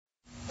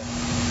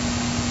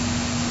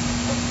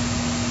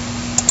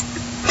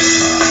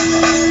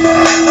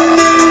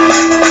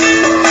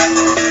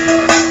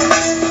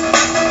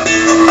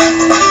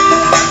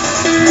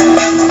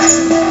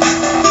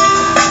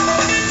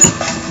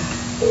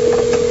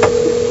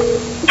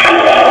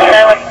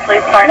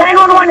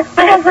911,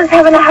 my husband's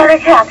having a heart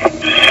attack.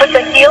 Put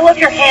the heel of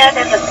your hand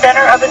in the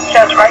center of his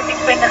chest, right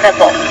between the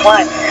nipples.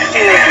 1,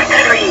 2,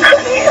 3,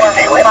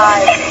 4,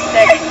 5,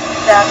 6,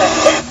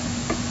 7.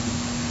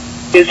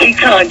 Is he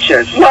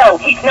conscious? No,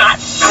 he's not.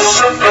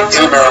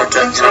 In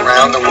America and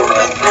around the world,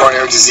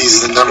 coronary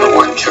disease is the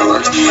 #1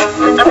 killer.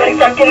 I'm going to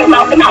start getting him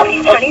out the mouth.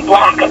 He's turning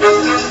black.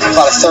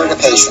 About a third of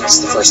patients,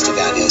 the first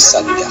event is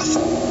sudden death.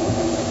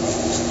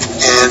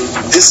 And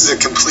this is a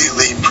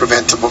completely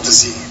preventable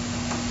disease.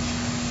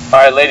 All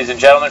right, ladies and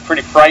gentlemen,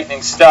 pretty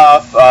frightening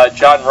stuff.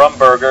 John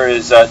Rumberger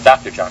is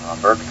Dr. John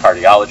Rumberger,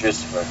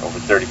 cardiologist for over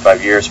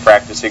 35 years,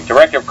 practicing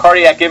director of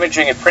cardiac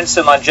imaging at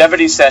Princeton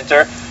Longevity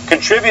Center,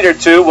 contributor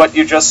to what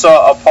you just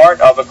saw a part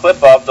of, a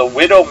clip of, the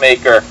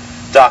Widowmaker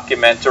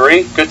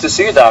documentary. Good to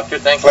see you, Doctor.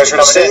 Thank you for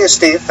coming in. Pleasure to see you,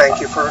 Steve. Thank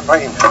you for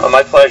inviting me.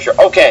 My pleasure.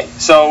 Okay,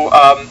 so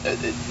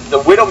the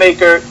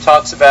Widowmaker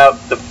talks about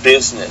the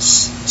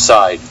business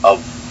side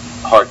of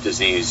heart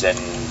disease and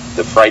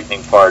the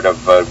frightening part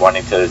of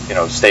wanting to,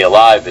 stay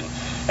alive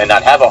and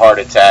not have a heart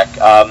attack.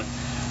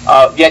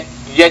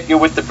 Yet you're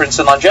with the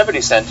Princeton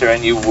Longevity Center,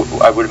 and you,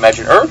 I would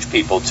imagine, urge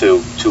people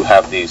to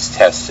have these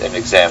tests and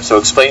exams. So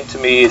explain to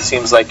me. It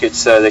seems like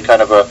it's they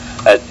kind of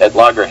at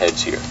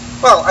loggerheads here.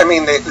 Well, I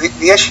mean,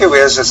 the issue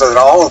is that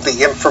all of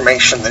the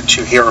information that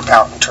you hear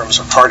about in terms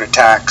of heart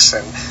attacks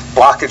and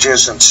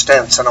blockages and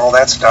stents and all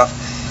that stuff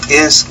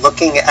is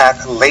looking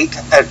at late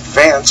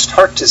advanced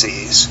heart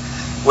disease,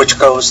 which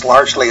goes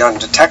largely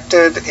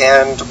undetected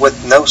and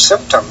with no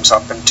symptoms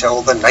up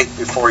until the night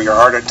before your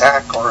heart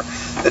attack or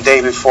the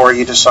day before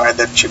you decide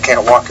that you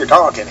can't walk your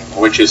dog anymore.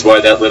 Which is why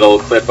that little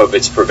clip of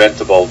it's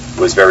preventable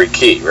was very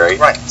key, right?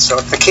 Right. So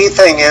the key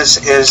thing is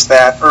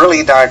that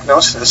early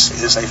diagnosis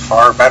is a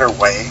far better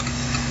way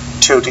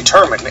to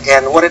determine.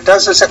 And what it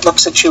does is it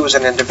looks at you as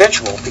an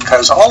individual,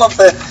 because all of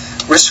the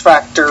risk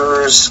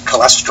factors,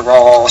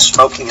 cholesterol,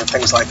 smoking, and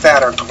things like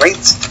that are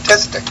great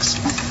statistics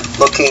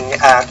looking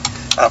at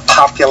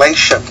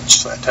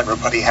populations that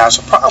everybody has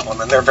a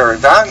problem, and they're very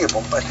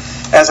valuable. But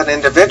as an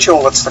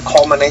individual, it's the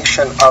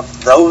culmination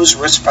of those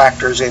risk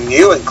factors in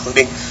you,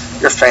 including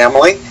your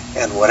family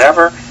and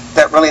whatever,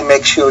 that really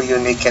makes you a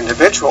unique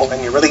individual,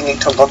 and you really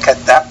need to look at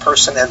that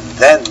person and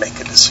then make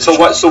a decision.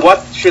 So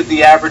what should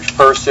the average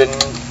person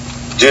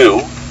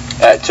do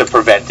to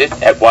prevent it?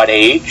 At what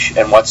age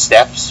and what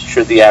steps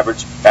should the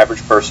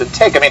average person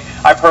take? I mean,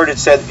 I've heard it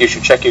said that you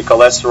should check your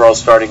cholesterol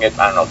starting at,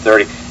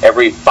 30,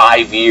 every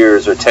 5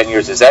 years or 10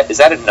 years. Is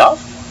that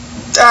enough?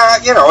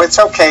 It's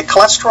okay.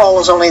 Cholesterol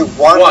is only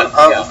one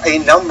of a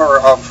number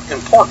of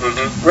important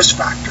risk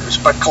factors,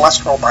 but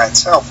cholesterol by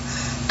itself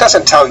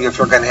doesn't tell you if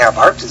you're going to have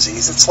heart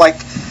disease. It's like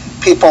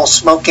people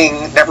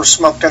smoking, never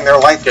smoked in their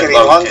life, getting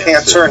lung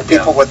cancer, and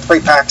people with 3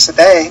 packs a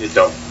day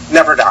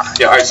never die.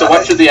 Yeah, all right, so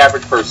what should the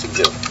average person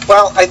do?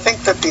 Well, I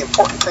think that the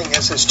important thing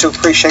is to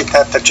appreciate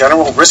that the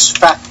general risk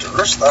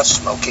factors, the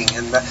smoking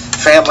and the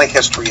family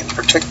history in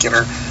particular,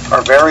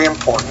 are very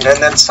important. And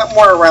then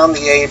somewhere around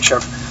the age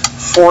of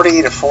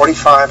 40 to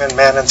 45 in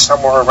men and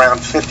somewhere around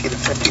 50 to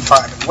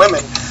 55 in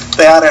women,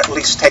 they ought to at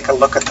least take a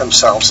look at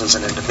themselves as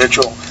an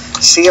individual,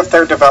 see if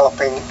they're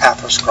developing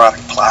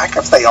atherosclerotic plaque.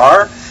 If they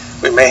are,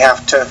 we may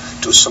have to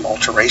do some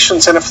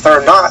alterations, and if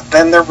they're not,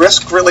 then their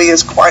risk really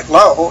is quite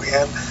low,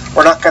 and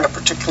we're not going to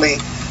particularly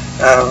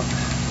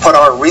put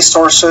our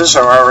resources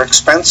or our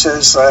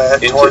expenses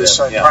towards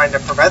trying to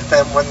prevent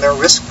them when their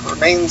risk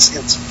remains,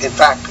 in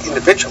fact,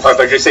 individual. Right,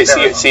 but you say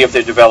see if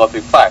they're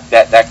developing plaque.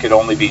 That could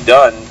only be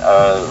done,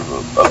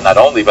 not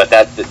only, but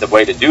the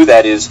way to do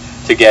that is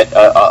to get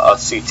a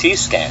CT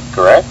scan,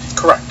 correct?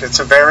 Correct. It's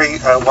a very,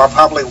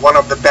 probably one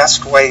of the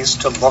best ways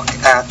to look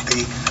at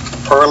the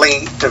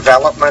early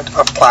development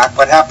of plaque.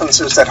 What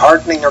happens is that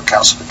hardening or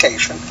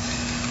calcification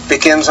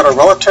begins at a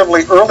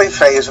relatively early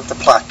phase of the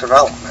plaque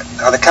development.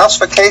 Now, the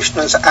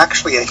calcification is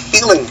actually a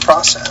healing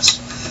process,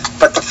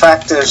 but the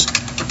fact is,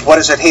 what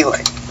is it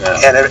healing?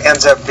 Yeah. And it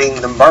ends up being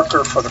the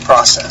marker for the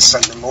process,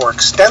 and the more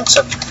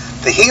extensive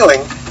the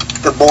healing,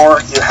 the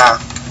more you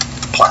have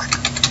plaque.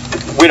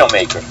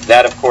 Widowmaker.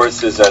 That, of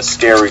course, is a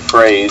scary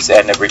phrase,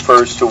 and it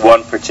refers to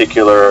one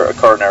particular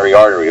coronary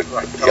artery.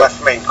 Right, the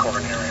left main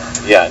coronary artery.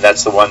 Yeah, and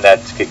that's the one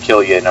that could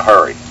kill you in a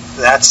hurry.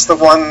 That's the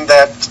one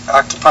that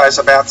occupies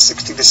about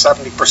 60 to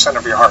 70%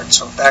 of your heart.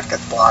 So if that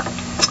gets blocked,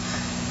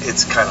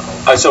 it's kind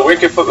of over. So where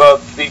can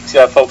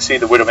folks see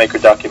the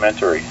Widowmaker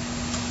documentary?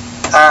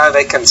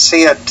 They can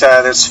see it.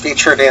 It's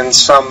featured in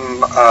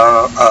some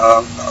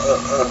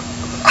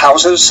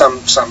houses, some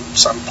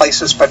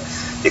places, but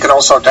you can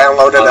also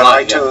download it online,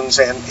 on iTunes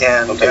and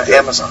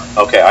Amazon.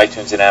 Okay,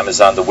 iTunes and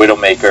Amazon, the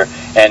Widowmaker.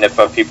 And if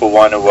people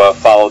want to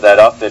follow that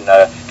up and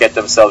get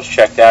themselves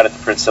checked out at the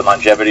Princeton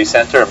Longevity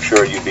Center, I'm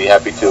sure you'd be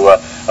happy to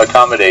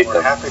accommodate them.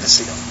 We're happy to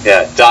see them.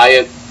 Yeah,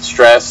 diet,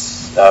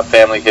 stress,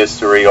 family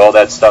history, all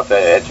that stuff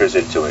enters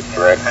into it,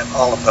 correct? And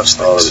all of those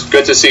things.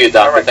 Good to see you,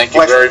 Doctor. Right. Thank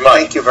you very much.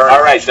 Thank you very much.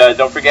 All right,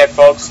 don't forget,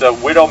 folks, the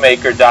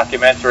Widowmaker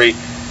documentary.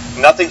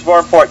 Nothing's more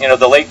important.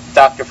 The late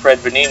Dr. Fred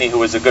Vanini, who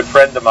was a good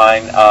friend of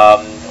mine,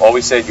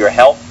 always said your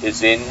health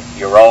is in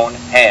your own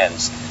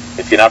hands.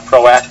 if you're not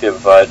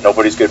proactive,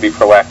 nobody's going to be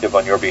proactive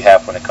on your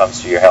behalf when it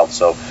comes to your health.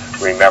 So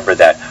remember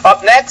that.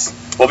 Up next,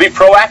 we'll be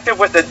proactive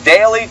with the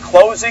daily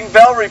closing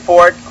bell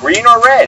report, green or red.